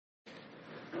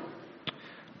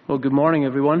Well, good morning,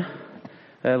 everyone.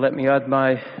 Let me add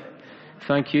my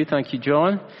thank you,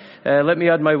 John. Let me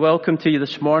add my welcome to you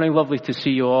this morning. Lovely to see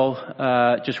you all.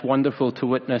 Just wonderful to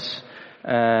witness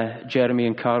Jeremy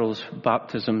and Carol's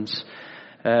baptisms.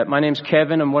 My name's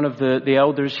Kevin. I'm one of the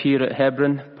elders here at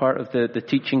Hebron, part of the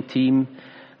teaching team.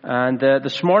 And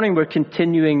this morning we're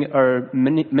continuing our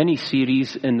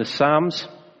mini-series in the Psalms.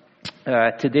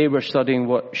 Today we're studying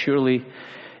what surely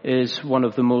is one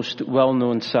of the most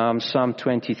well-known Psalms, Psalm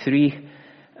 23.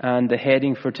 And the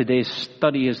heading for today's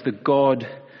study is the God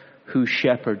who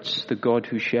shepherds, the God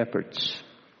who shepherds.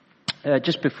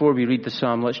 Just before we read the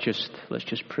Psalm, let's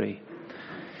just pray.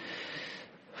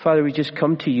 Father, we just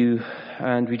come to you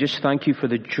and we just thank you for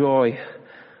the joy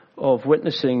of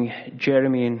witnessing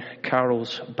Jeremy and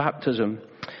Carol's baptism.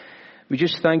 We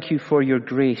just thank you for your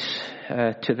grace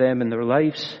to them in their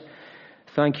lives.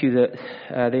 Thank you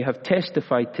that they have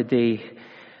testified today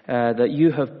that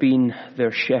you have been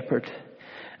their shepherd.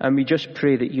 And we just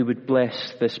pray that you would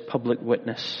bless this public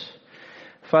witness.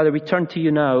 Father, we turn to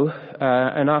you now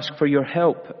and ask for your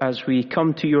help as we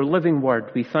come to your living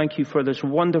word. We thank you for this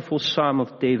wonderful Psalm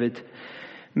of David.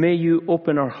 May you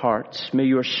open our hearts. May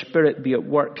your Spirit be at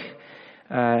work,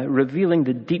 revealing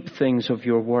the deep things of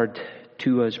your word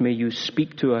to us. May you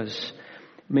speak to us.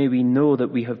 May we know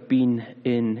that we have been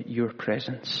in your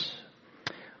presence.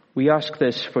 We ask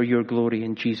this for your glory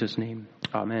in Jesus' name.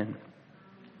 Amen.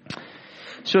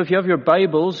 So if you have your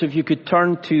Bibles, if you could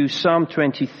turn to Psalm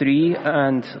 23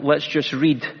 and let's just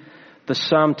read the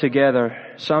Psalm together.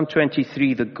 Psalm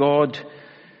 23, the God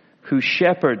who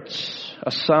shepherds,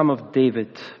 a Psalm of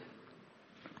David.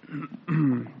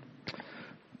 The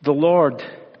Lord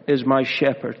is my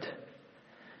shepherd.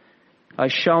 I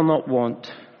shall not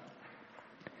want.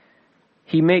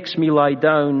 He makes me lie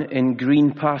down in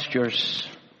green pastures.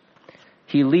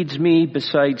 He leads me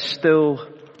beside still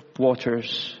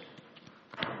waters.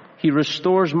 He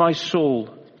restores my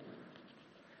soul.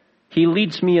 He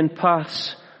leads me in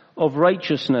paths of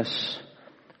righteousness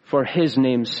for his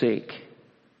name's sake.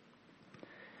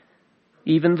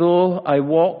 Even though I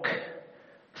walk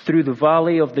through the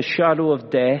valley of the shadow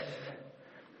of death,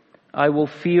 I will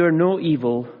fear no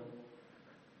evil,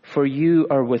 for you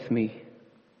are with me.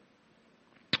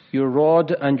 Your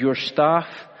rod and your staff,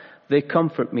 they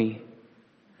comfort me.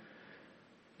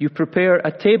 You prepare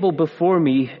a table before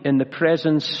me in the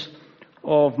presence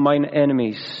of mine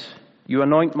enemies. You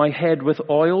anoint my head with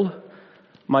oil,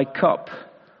 my cup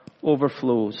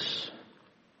overflows.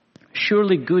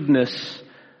 Surely goodness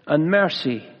and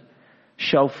mercy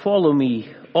shall follow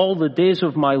me all the days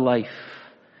of my life,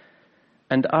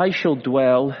 and I shall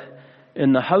dwell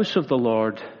in the house of the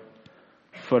Lord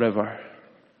forever.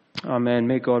 Amen.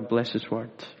 May God bless his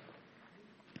word.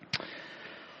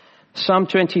 Psalm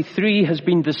 23 has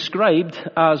been described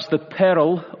as the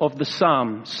peril of the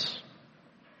Psalms.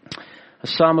 A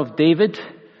Psalm of David,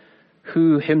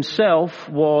 who himself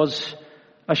was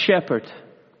a shepherd.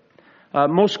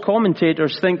 Most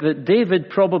commentators think that David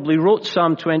probably wrote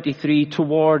Psalm 23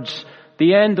 towards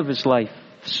the end of his life.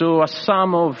 So a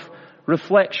psalm of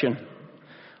reflection.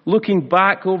 Looking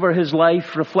back over his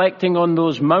life, reflecting on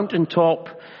those mountaintop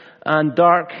and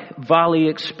dark valley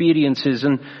experiences.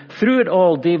 And through it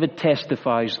all, David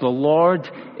testifies, the Lord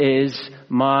is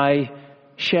my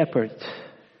shepherd.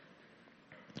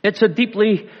 It's a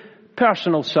deeply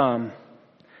personal psalm.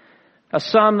 A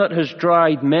psalm that has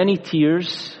dried many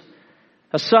tears.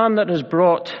 A psalm that has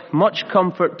brought much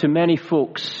comfort to many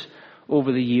folks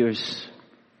over the years.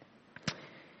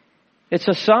 It's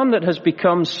a psalm that has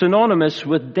become synonymous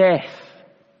with death.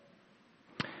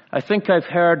 I think I've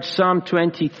heard Psalm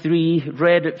 23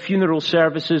 read at funeral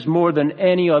services more than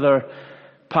any other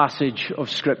passage of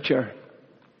Scripture.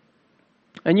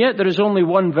 And yet there is only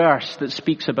one verse that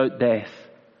speaks about death.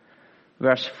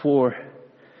 Verse 4.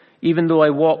 Even though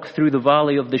I walk through the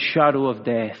valley of the shadow of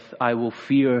death, I will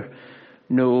fear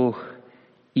no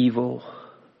evil.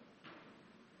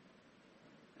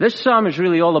 This psalm is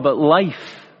really all about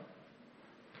life.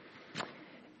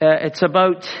 It's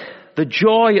about the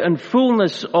joy and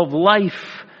fullness of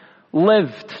life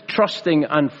lived, trusting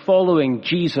and following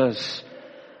Jesus,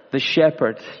 the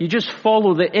shepherd. You just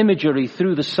follow the imagery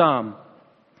through the psalm.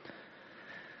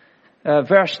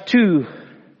 Verse 2,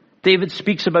 David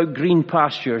speaks about green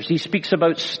pastures. He speaks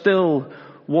about still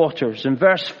waters. In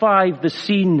verse 5, the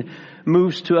scene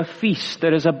moves to a feast.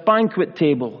 There is a banquet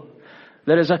table.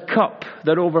 There is a cup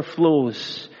that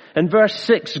overflows. In verse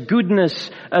 6,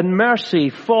 goodness and mercy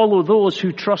follow those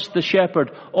who trust the shepherd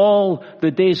all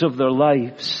the days of their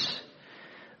lives.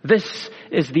 This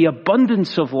is the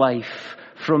abundance of life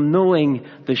from knowing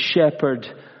the shepherd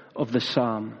of the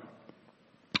psalm.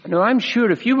 Now, I'm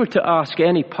sure if you were to ask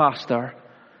any pastor,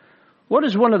 what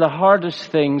is one of the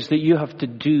hardest things that you have to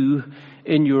do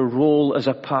in your role as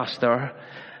a pastor?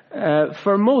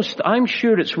 For most, I'm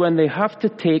sure it's when they have to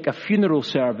take a funeral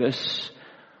service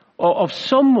of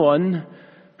someone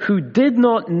who did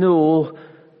not know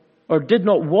or did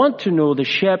not want to know the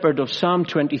shepherd of Psalm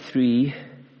 23,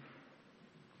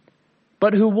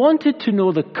 but who wanted to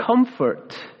know the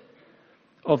comfort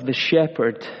of the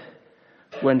shepherd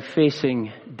when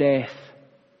facing death.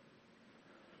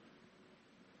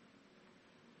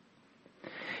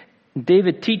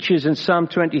 David teaches in Psalm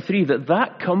 23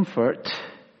 that comfort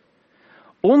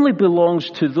only belongs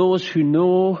to those who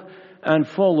know and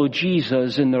follow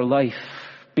Jesus in their life,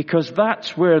 because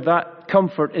that's where that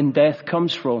comfort in death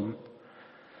comes from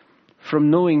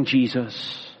knowing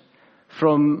Jesus,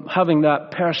 from having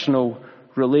that personal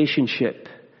relationship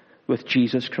with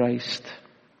Jesus Christ.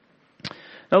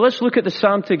 Now let's look at the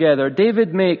psalm together.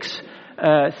 David makes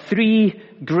 3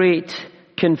 great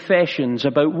confessions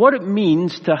about what it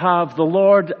means to have the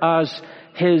Lord as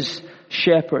his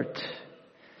shepherd.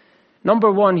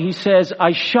 Number 1, he says,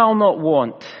 I shall not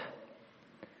want.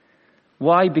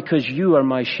 Why? Because you are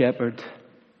my shepherd.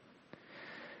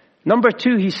 Number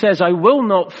 2, he says, I will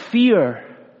not fear.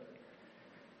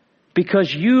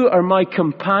 Because you are my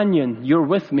companion, you're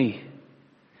with me.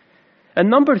 And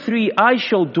number 3, I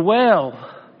shall dwell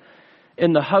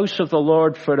in the house of the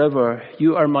Lord forever.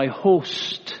 You are my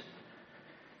host.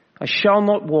 I shall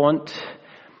not want,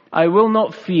 I will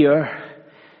not fear,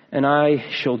 and I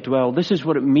shall dwell. This is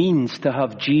what it means to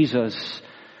have Jesus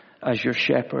as your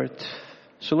shepherd.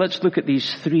 So let's look at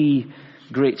these 3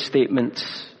 great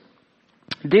statements.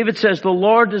 David says, the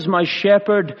Lord is my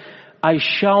shepherd, I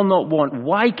shall not want.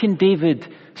 Why can David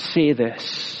say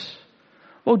this?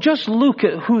 Well, just look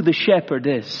at who the shepherd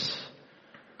is.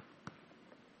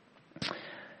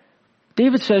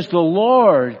 David says, the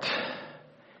Lord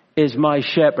is my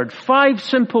shepherd. 5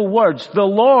 simple words. The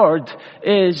Lord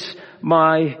is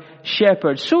my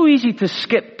shepherd. So easy to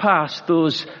skip past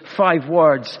those 5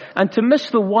 words and to miss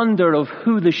the wonder of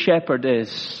who the shepherd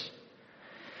is.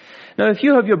 Now, if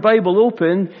you have your Bible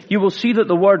open, you will see that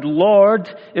the word Lord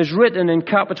is written in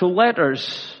capital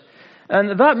letters.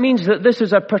 And that means that this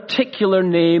is a particular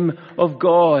name of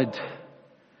God.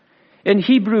 In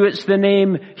Hebrew, it's the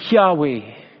name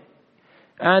Yahweh.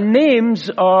 And names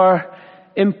are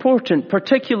important,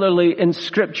 particularly in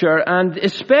Scripture, and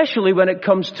especially when it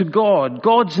comes to God.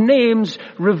 God's names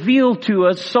reveal to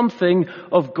us something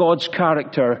of God's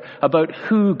character, about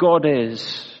who God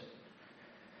is.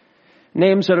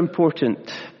 Names are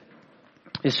important,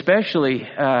 especially,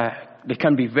 they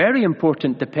can be very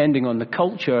important depending on the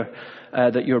culture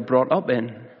that you're brought up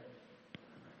in.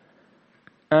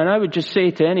 And I would just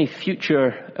say to any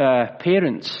future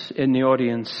parents in the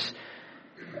audience,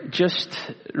 just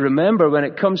remember when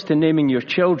it comes to naming your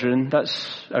children,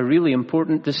 that's a really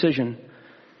important decision,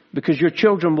 because your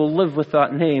children will live with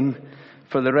that name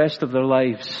for the rest of their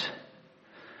lives.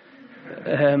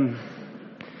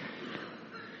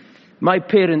 My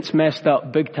parents messed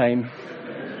up big time.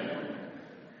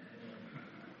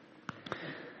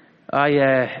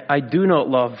 I do not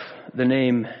love the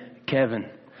name Kevin.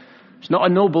 It's not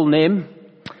a noble name.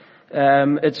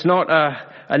 It's not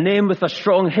a name with a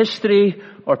strong history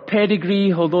or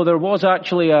pedigree, although there was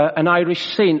actually an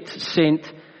Irish saint,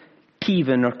 Saint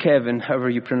Kevin, or Kevin, however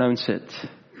you pronounce it.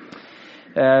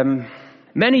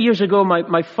 Many years ago,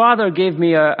 my father gave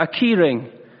me a key ring,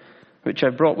 which I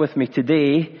brought with me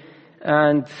today,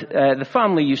 and the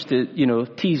family used to,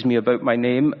 tease me about my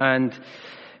name, and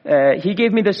he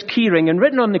gave me this key ring, and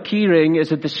written on the key ring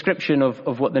is a description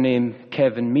of what the name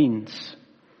Kevin means.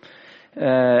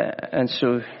 And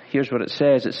so here's what it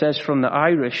says. It says, from the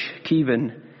Irish,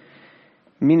 Kevin,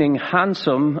 meaning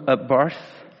handsome at birth.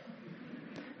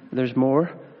 There's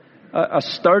more. A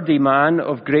sturdy man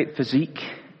of great physique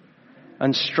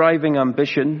and striving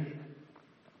ambition,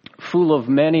 full of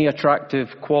many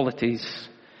attractive qualities.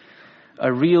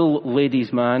 A real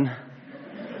ladies' man.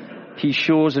 He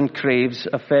shows and craves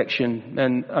affection.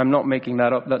 And I'm not making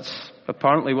that up. That's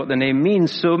apparently what the name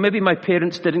means. So maybe my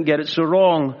parents didn't get it so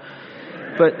wrong.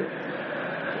 But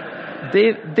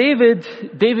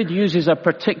David uses a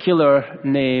particular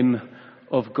name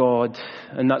of God,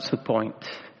 and that's the point.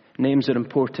 Names are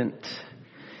important.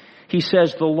 He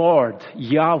says, the Lord,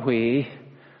 Yahweh,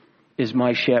 is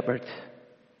my shepherd.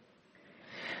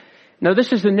 Now,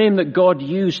 this is the name that God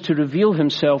used to reveal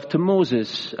himself to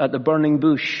Moses at the burning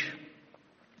bush.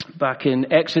 Back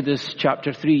in Exodus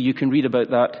chapter 3, you can read about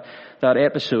that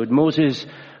episode. Moses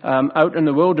out in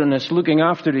the wilderness looking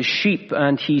after his sheep,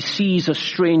 and he sees a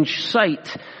strange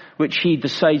sight which he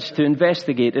decides to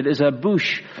investigate. It is a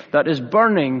bush that is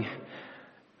burning.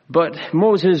 But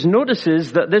Moses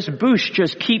notices that this bush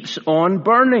just keeps on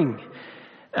burning.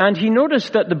 And he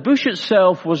noticed that the bush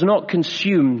itself was not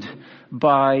consumed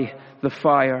by the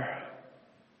fire.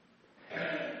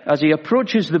 As he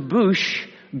approaches the bush,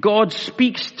 God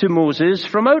speaks to Moses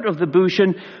from out of the bush,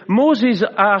 and Moses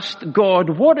asked God,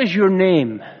 "What is your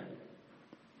name?"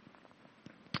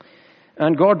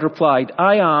 And God replied,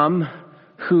 "I am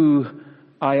who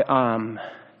I am,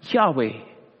 Yahweh."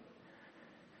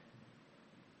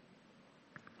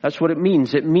 That's what it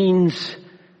means. It means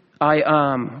I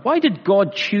am. Why did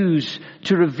God choose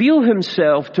to reveal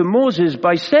himself to Moses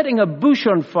by setting a bush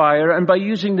on fire and by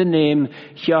using the name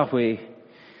Yahweh?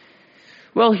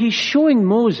 Well, he's showing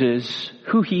Moses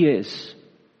who he is.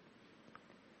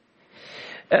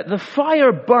 The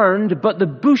fire burned, but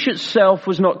the bush itself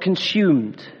was not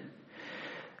consumed.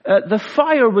 The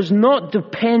fire was not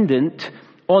dependent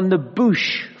on the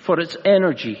bush for its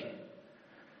energy.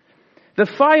 The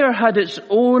fire had its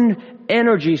own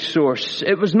energy source.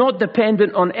 It was not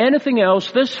dependent on anything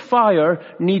else. This fire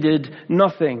needed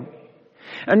nothing.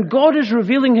 And God is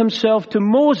revealing himself to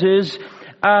Moses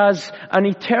as an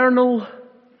eternal,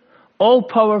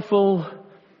 all-powerful,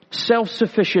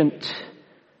 self-sufficient,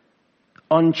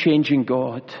 unchanging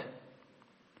God.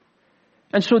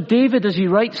 And so David, as he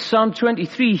writes Psalm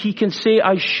 23, he can say,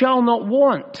 "I shall not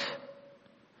want,"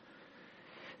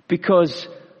 because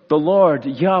the Lord,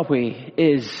 Yahweh,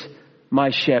 is my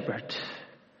shepherd.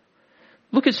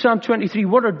 Look at Psalm 23.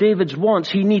 What are David's wants?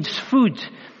 He needs food.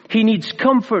 He needs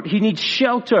comfort. He needs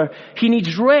shelter. He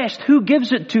needs rest. Who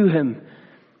gives it to him?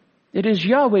 It is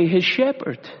Yahweh, his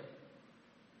shepherd.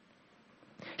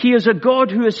 He is a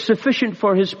God who is sufficient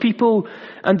for his people,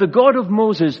 and the God of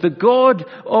Moses, the God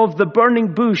of the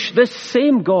burning bush, this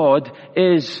same God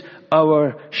is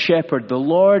our shepherd. The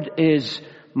Lord is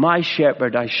my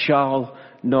shepherd. I shall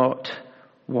not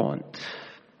want.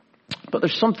 But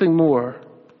there's something more.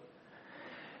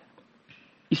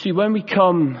 You see, when we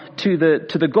come to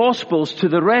the Gospels, to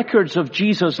the records of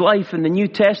Jesus' life in the New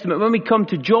Testament, when we come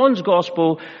to John's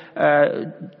Gospel,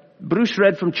 Bruce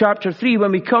read from chapter 3,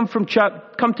 when we come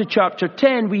to chapter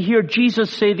 10, we hear Jesus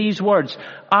say these words,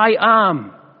 "I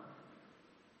am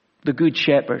the good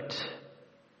shepherd."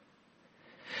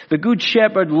 The good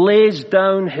shepherd lays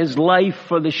down his life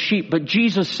for the sheep, but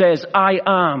Jesus says, "I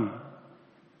am."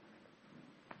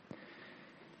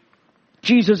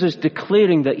 Jesus is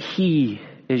declaring that he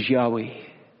is Yahweh.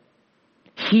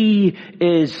 He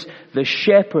is the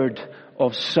shepherd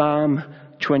of Psalm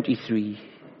 23.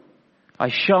 I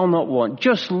shall not want.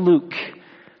 Just look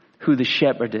who the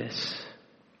shepherd is.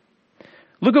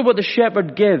 Look at what the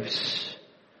shepherd gives.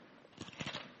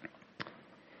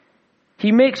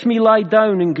 He makes me lie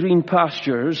down in green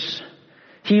pastures.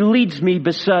 He leads me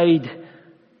beside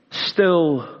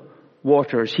still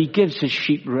waters. He gives his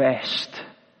sheep rest.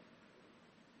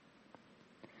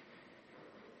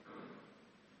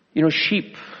 You know,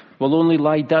 sheep will only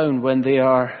lie down when they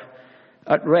are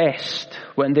at rest,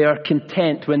 when they are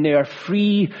content, when they are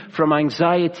free from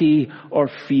anxiety or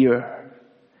fear.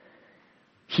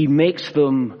 He makes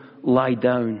them lie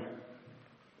down.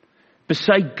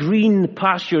 Beside green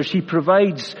pastures, he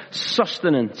provides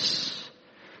sustenance.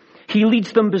 He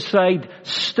leads them beside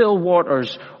still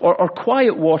waters or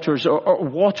quiet waters or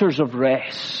waters of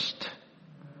rest.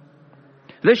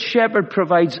 This shepherd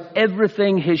provides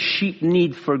everything his sheep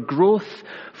need for growth,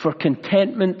 for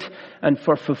contentment, and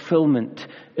for fulfillment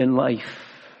in life.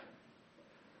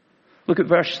 Look at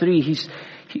verse 3.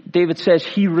 David says,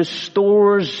 "He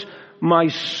restores my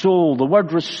soul." The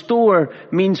word restore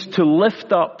means to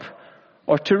lift up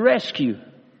or to rescue.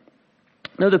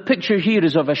 Now the picture here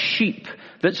is of a sheep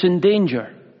that's in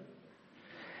danger.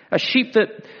 A sheep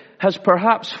that has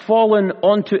perhaps fallen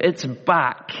onto its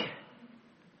back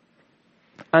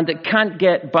and it can't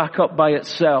get back up by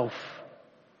itself.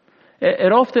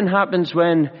 It often happens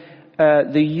when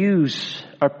the ewes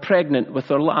are pregnant with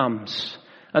their lambs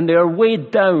and they are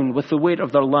weighed down with the weight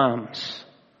of their lambs.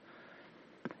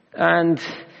 And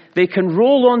they can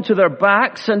roll onto their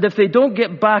backs, and if they don't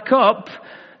get back up,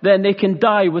 then they can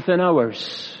die within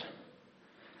hours.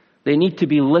 They need to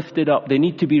be lifted up. They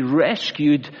need to be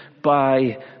rescued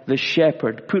by the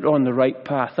shepherd, put on the right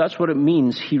path. That's what it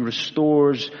means. He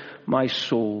restores my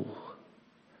soul.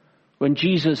 When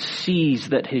Jesus sees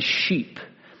that his sheep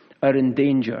are in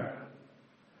danger,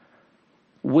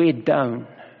 weighed down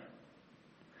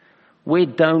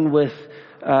with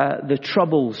the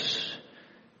troubles,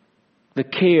 the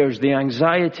cares, the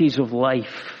anxieties of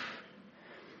life,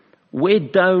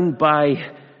 weighed down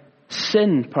by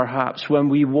sin perhaps when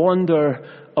we wander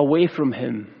away from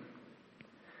him,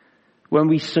 When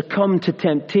we succumb to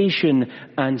temptation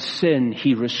and sin,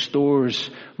 He restores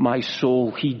my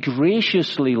soul. He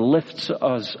graciously lifts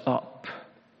us up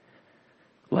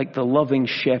like the loving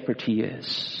shepherd He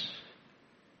is.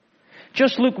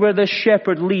 Just look where this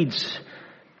shepherd leads.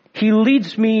 He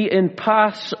leads me in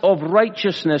paths of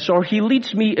righteousness, or He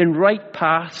leads me in right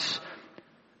paths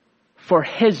for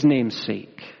His name's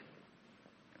sake.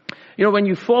 You know, when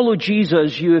you follow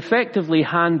Jesus, you effectively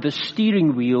hand the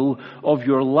steering wheel of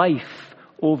your life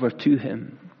over to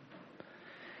Him.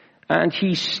 And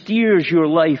He steers your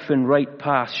life in right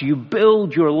paths. You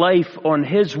build your life on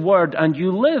His word, and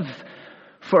you live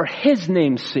for His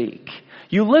name's sake.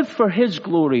 You live for His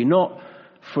glory, not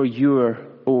for your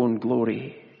own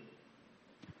glory.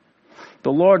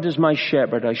 The Lord is my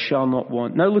shepherd, I shall not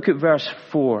want. Now look at verse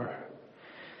 4.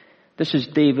 This is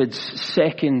David's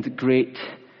second great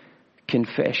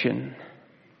confession.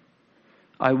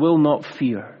 I will not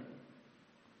fear.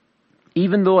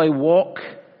 Even though I walk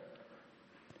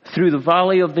through the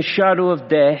valley of the shadow of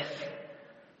death,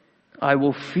 I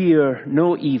will fear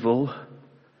no evil,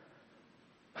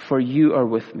 for you are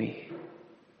with me.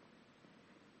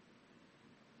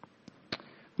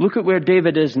 Look at where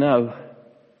David is now.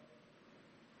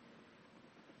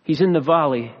 He's in the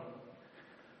valley.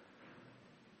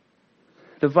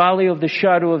 The valley of the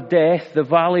shadow of death, the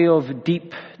valley of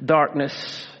deep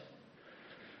darkness.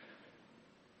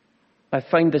 I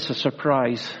find this a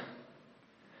surprise.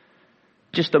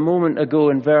 Just a moment ago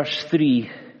in verse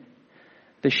 3,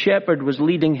 the shepherd was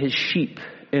leading his sheep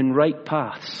in right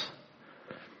paths.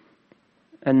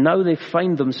 And now they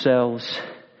find themselves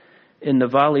in the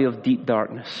valley of deep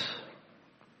darkness.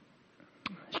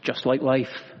 It's just like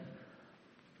life.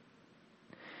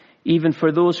 Even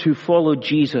for those who follow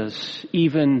Jesus,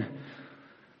 even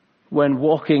when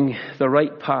walking the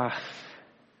right path,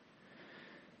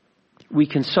 we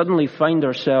can suddenly find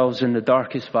ourselves in the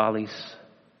darkest valleys.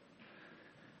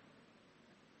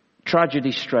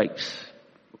 Tragedy strikes,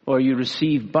 or you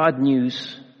receive bad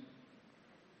news.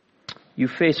 You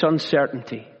face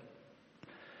uncertainty.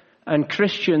 And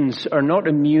Christians are not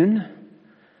immune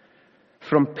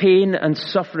from pain and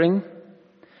suffering.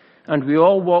 And we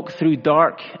all walk through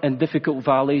dark and difficult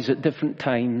valleys at different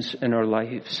times in our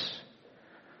lives.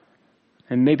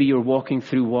 And maybe you're walking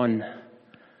through one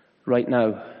right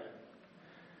now.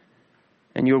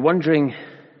 And you're wondering,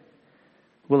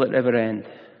 will it ever end?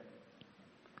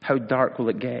 How dark will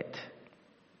it get?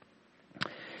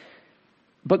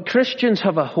 But Christians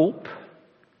have a hope.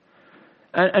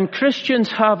 And Christians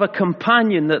have a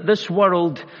companion that this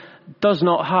world does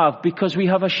not have, because we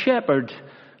have a shepherd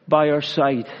by our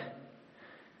side.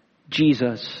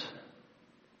 Jesus.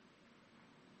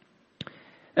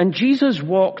 And Jesus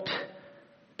walked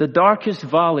the darkest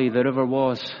valley there ever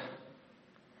was.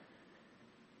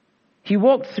 He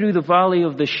walked through the valley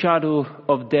of the shadow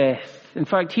of death. In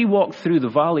fact, He walked through the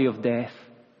valley of death.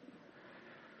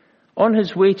 On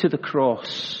His way to the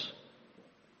cross.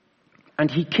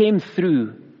 And He came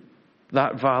through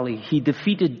that valley. He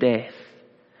defeated death.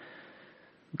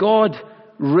 God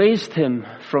raised Him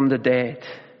from the dead.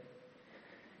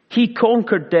 He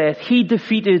conquered death. He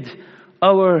defeated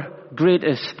our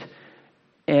greatest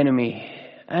enemy.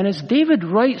 And as David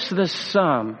writes this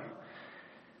psalm,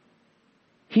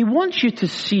 he wants you to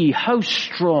see how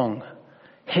strong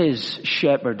his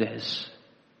shepherd is.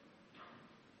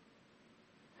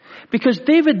 Because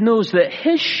David knows that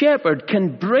his shepherd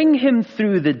can bring him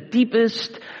through the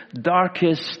deepest,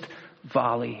 darkest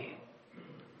valley.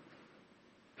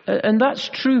 And that's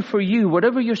true for you,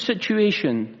 whatever your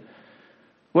situation,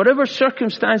 whatever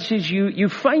circumstances you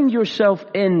find yourself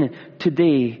in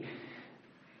today.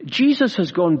 Jesus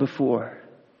has gone before.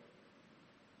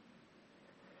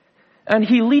 And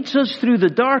He leads us through the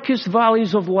darkest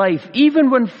valleys of life. Even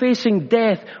when facing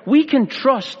death, we can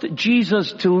trust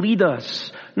Jesus to lead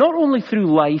us, not only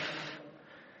through life,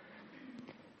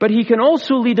 but He can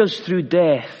also lead us through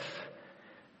death,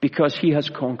 because He has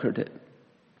conquered it.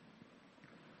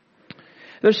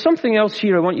 There's something else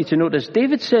here I want you to notice.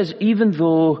 David says, even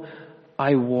though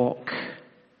I walk.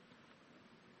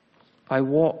 I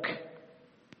walk.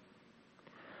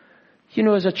 You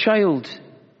know, as a child,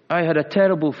 I had a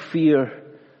terrible fear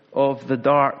of the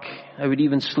dark. I would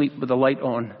even sleep with the light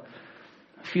on.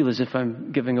 I feel as if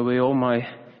I'm giving away all my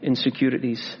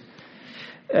insecurities.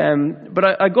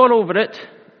 But I got over it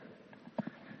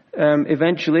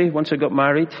eventually, once I got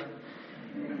married.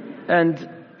 And,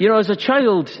 you know, as a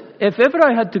child, if ever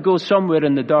I had to go somewhere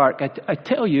in the dark, I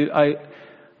tell you,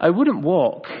 I wouldn't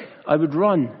walk. I would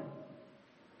run.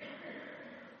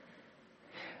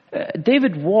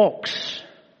 David walks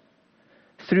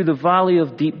through the valley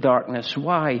of deep darkness.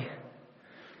 Why?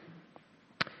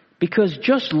 Because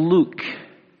just look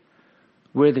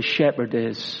where the shepherd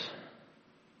is.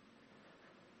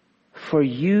 For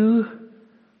you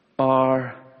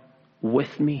are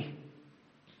with me.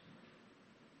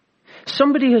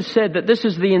 Somebody has said that this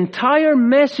is the entire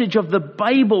message of the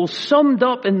Bible summed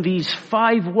up in these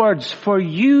 5 words. For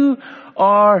you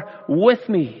are with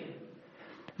me.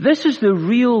 This is the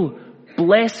real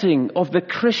blessing of the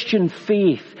Christian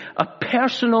faith. A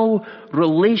personal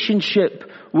relationship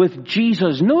with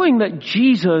Jesus. Knowing that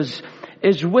Jesus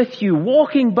is with you,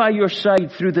 walking by your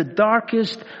side through the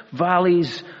darkest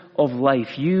valleys of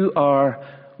life. You are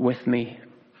with me.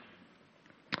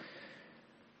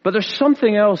 But there's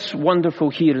something else wonderful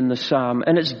here in the psalm,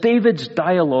 and it's David's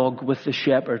dialogue with the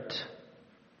shepherd.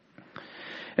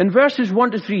 In verses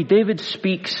 1 to 3, David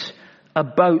speaks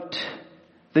about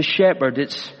the shepherd.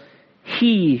 It's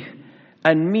he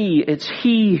and me. It's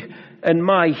he and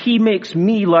my. He makes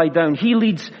me lie down. He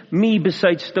leads me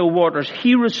beside still waters.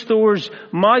 He restores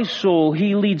my soul.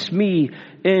 He leads me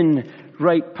in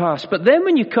right paths. But then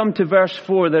when you come to verse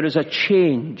 4, there is a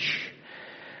change.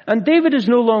 And David is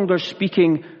no longer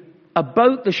speaking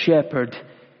about the shepherd.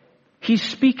 He's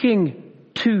speaking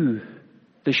to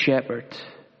the shepherd.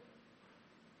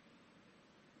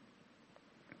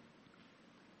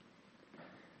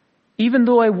 Even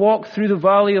though I walk through the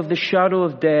valley of the shadow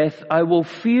of death, I will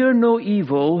fear no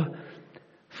evil,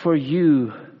 for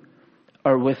you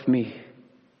are with me.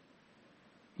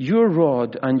 Your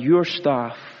rod and your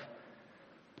staff,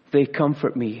 they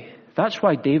comfort me. That's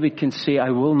why David can say,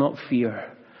 I will not fear.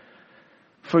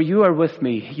 For you are with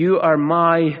me. You are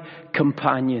my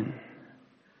companion.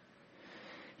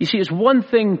 You see, it's one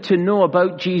thing to know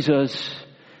about Jesus,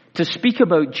 to speak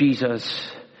about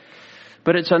Jesus,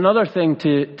 but it's another thing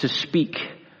to speak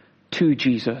to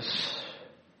Jesus.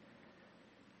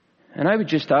 And I would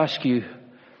just ask you,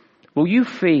 will you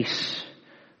face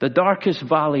the darkest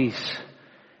valleys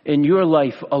in your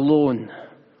life alone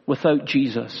without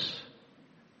Jesus?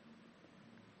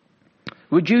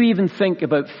 Would you even think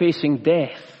about facing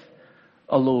death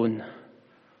alone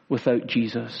without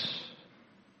Jesus?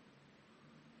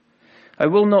 I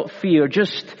will not fear.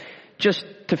 Just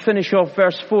to finish off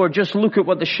verse 4, just look at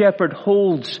what the shepherd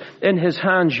holds in his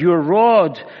hands. Your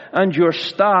rod and your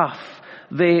staff,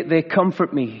 they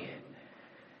comfort me.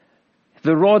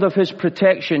 The rod of his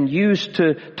protection used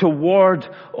to ward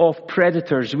off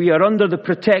predators. We are under the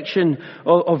protection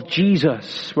of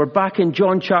Jesus. We're back in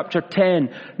John chapter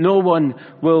 10. No one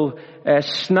will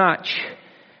snatch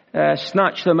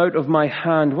them out of my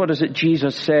hand. What is it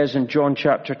Jesus says in John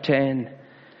chapter 10?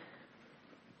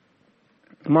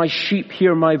 My sheep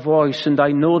hear my voice, and I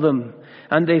know them,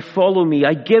 and they follow me.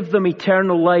 I give them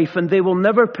eternal life, and they will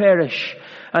never perish,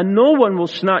 and no one will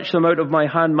snatch them out of my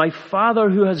hand. My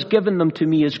Father who has given them to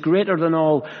me is greater than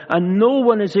all, and no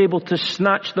one is able to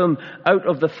snatch them out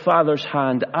of the Father's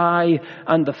hand. I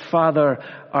and the Father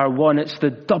are one. It's the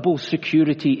double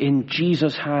security in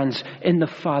Jesus' hands, in the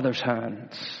Father's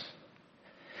hands.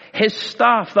 His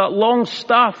staff, that long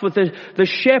staff with the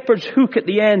shepherd's hook at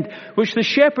the end, which the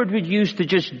shepherd would use to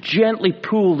just gently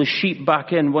pull the sheep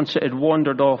back in once it had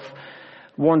wandered off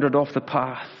the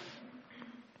path.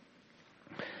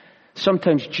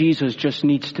 Sometimes Jesus just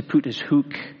needs to put his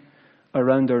hook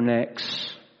around our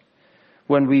necks.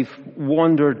 When we've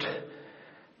wandered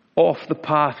off the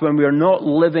path, when we are not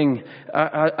living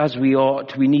as we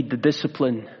ought, we need the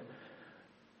discipline,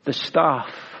 the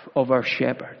staff of our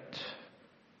shepherd.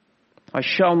 I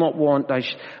shall not want,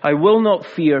 I will not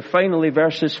fear. Finally,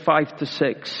 verses 5 to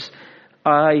 6.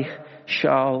 I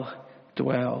shall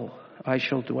dwell.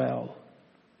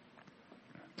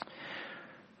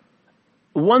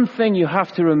 One thing you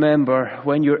have to remember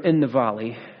when you're in the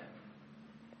valley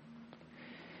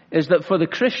is that for the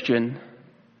Christian,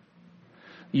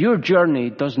 your journey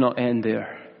does not end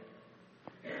there.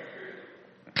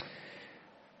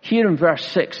 Here in verse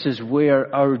 6 is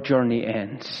where our journey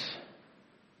ends.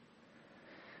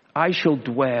 I shall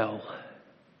dwell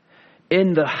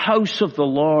in the house of the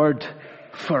Lord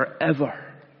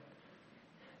forever.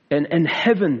 In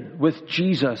heaven with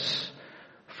Jesus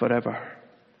forever.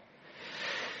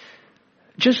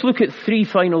 Just look at 3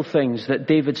 final things that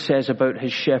David says about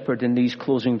his shepherd in these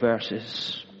closing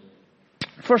verses.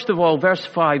 First of all, verse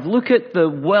 5, look at the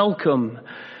welcome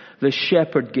the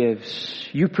shepherd gives.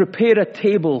 You prepare a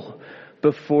table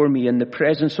before me in the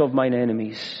presence of mine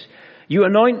enemies. You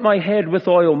anoint my head with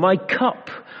oil, my cup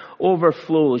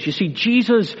overflows. You see,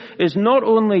 Jesus is not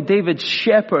only David's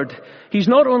shepherd, he's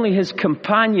not only his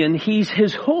companion, he's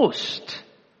his host.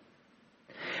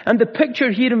 And the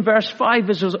picture here in verse 5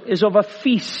 is of a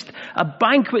feast, a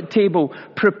banquet table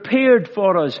prepared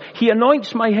for us. He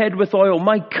anoints my head with oil.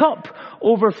 My cup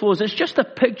overflows. It's just a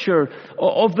picture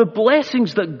of the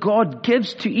blessings that God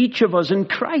gives to each of us in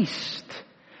Christ.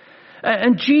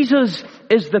 And Jesus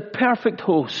is the perfect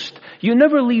host. You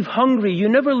never leave hungry. You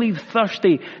never leave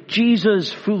thirsty.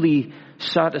 Jesus fully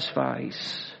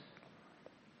satisfies.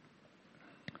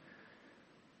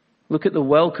 Look at the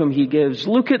welcome he gives.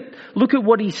 Look at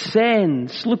what he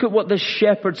sends. Look at what the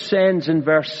shepherd sends in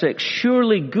verse 6.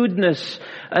 Surely goodness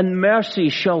and mercy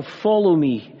shall follow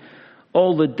me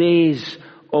all the days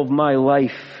of my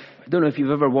life. I don't know if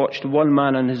you've ever watched One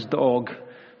Man and His Dog.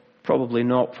 Probably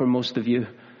not for most of you.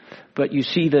 But you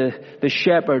see the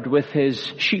shepherd with his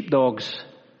sheepdogs.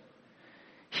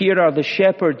 Here are the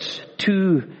shepherd's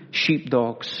two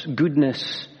sheepdogs,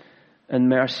 goodness and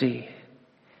mercy.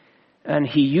 And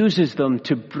he uses them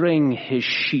to bring his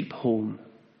sheep home.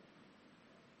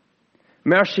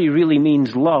 Mercy really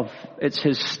means love. It's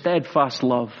his steadfast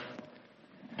love.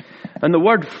 And the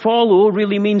word follow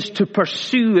really means to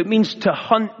pursue. It means to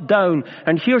hunt down.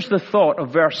 And here's the thought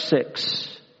of verse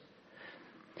 6.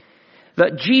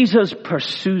 That Jesus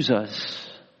pursues us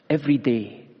every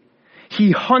day.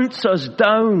 He hunts us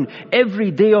down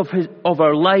every day of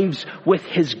our lives with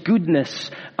his goodness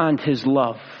and his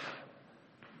love.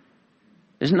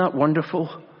 Isn't that wonderful?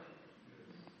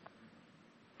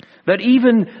 That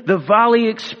even the valley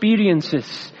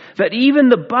experiences, that even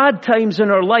the bad times in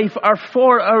our life are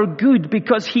for our good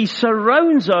because he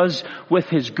surrounds us with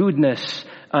his goodness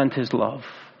and his love.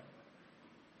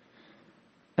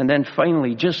 And then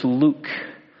finally, just look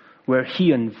where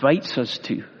he invites us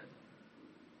to.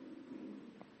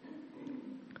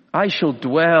 I shall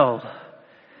dwell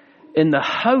in the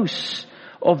house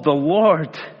of the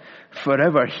Lord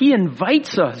forever. He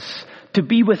invites us to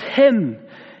be with him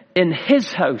in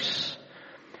his house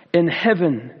in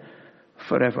heaven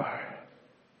forever.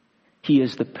 He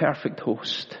is the perfect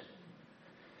host.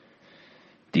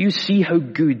 Do you see how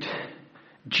good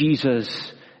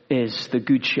Jesus is, the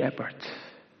good shepherd?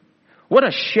 What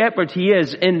a shepherd he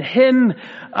is. In him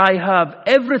I have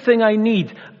everything I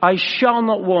need. I shall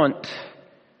not want.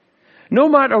 No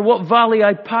matter what valley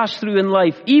I pass through in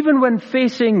life, even when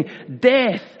facing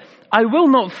death, I will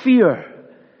not fear,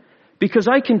 because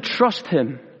I can trust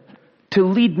him to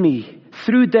lead me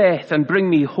through death and bring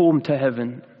me home to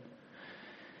heaven.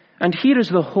 And here is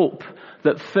the hope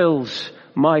that fills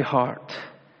my heart,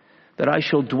 that I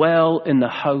shall dwell in the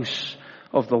house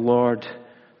of the Lord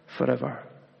forever.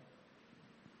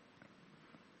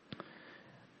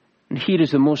 And here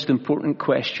is the most important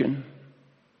question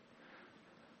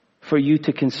for you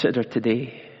to consider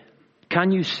today.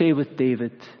 Can you say with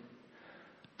David,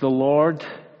 the Lord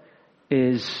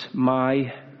is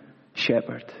my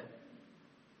shepherd?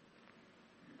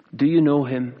 Do you know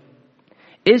him?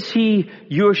 Is he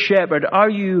your shepherd? Are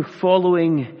you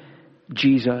following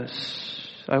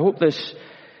Jesus? I hope this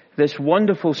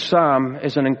wonderful psalm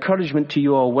is an encouragement to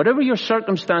you all, whatever your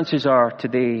circumstances are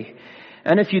today.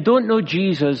 And if you don't know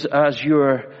Jesus as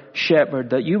your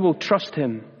shepherd, that you will trust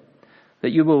him,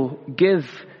 that you will give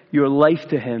your life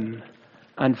to him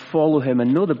and follow him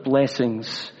and know the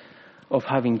blessings of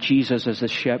having Jesus as the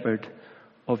shepherd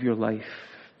of your life.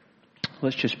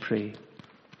 Let's just pray.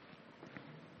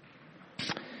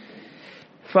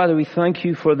 Father, we thank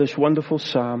you for this wonderful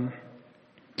psalm.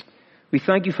 We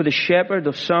thank you for the shepherd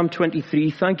of Psalm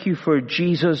 23. Thank you for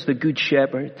Jesus, the good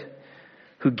shepherd,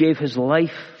 who gave his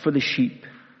life for the sheep.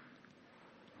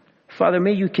 Father,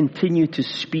 may you continue to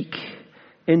speak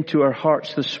into our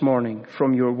hearts this morning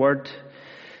from your word.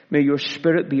 May your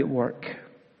Spirit be at work.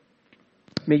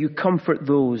 May you comfort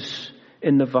those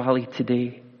in the valley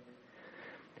today.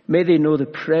 May they know the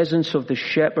presence of the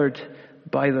shepherd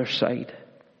by their side.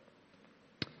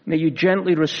 May you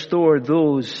gently restore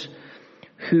those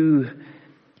who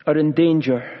are in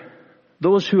danger,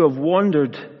 those who have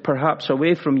wandered perhaps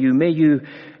away from you. May you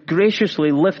graciously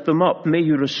lift them up. May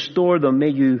you restore them. May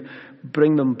you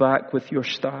bring them back with your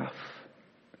staff.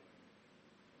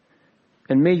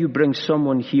 And may you bring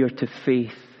someone here to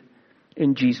faith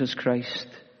in Jesus Christ,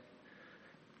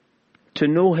 to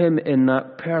know him in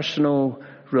that personal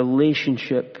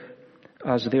relationship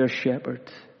as their shepherd.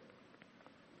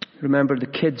 Remember the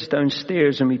kids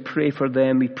downstairs, and we pray for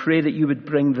them. We pray that you would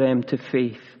bring them to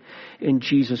faith in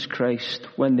Jesus Christ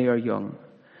when they are young.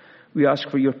 We ask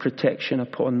for your protection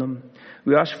upon them.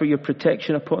 We ask for your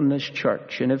protection upon this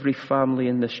church and every family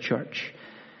in this church.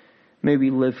 May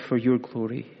we live for your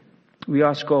glory. We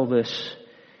ask all this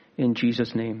in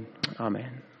Jesus' name.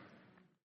 Amen.